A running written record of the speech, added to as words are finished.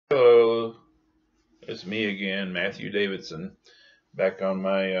It's me again, Matthew Davidson, back on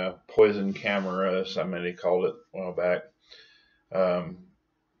my poison camera, somebody called it a while back. Um,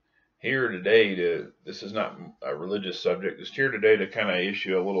 Here today this is not a religious subject, it's here today to kind of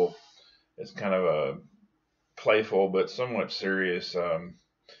issue a little, it's kind of a playful but somewhat serious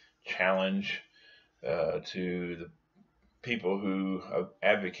challenge to the people who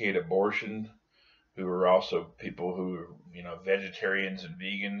advocate abortion, who are also people who are, vegetarians and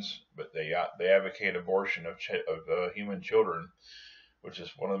vegans, but they advocate abortion of human children, which is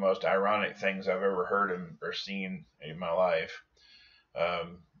one of the most ironic things I've ever heard or seen in my life.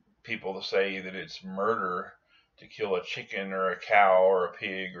 Um, People say that it's murder to kill a chicken or a cow or a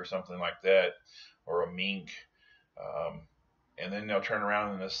pig or something like that, or a mink. Um, and then they'll turn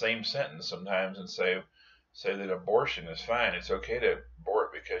around in the same sentence sometimes and say that abortion is fine. It's okay to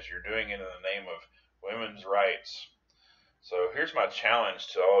abort because you're doing it in the name of women's rights. So here's my challenge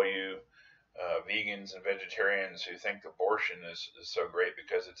to all you vegans and vegetarians who think abortion is so great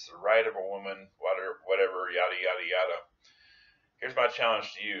because it's the right of a woman, whatever, yada, yada, yada. Here's my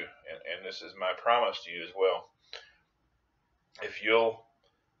challenge to you, and this is my promise to you as well. If you'll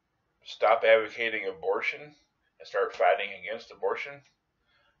stop advocating abortion and start fighting against abortion,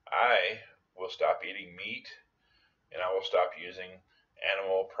 I will stop eating meat and I will stop using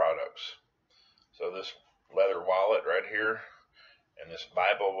animal products. So this leather wallet right here and this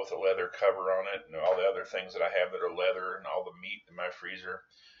Bible with a leather cover on it and all the other things that I have that are leather and all the meat in my freezer,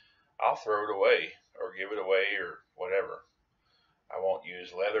 I'll throw it away or give it away or whatever. I won't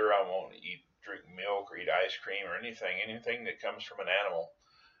use leather. I won't drink milk or eat ice cream or anything that comes from an animal.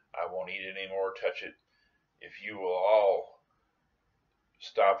 I won't eat it anymore, touch it. If you will all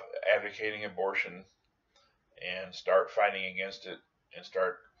stop advocating abortion and start fighting against it and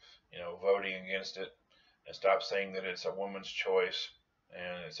start, voting against it and stop saying that it's a woman's choice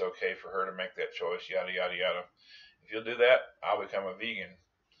and it's okay for her to make that choice, yada, yada, yada. If you'll do that, I'll become a vegan.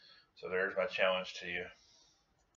 So there's my challenge to you.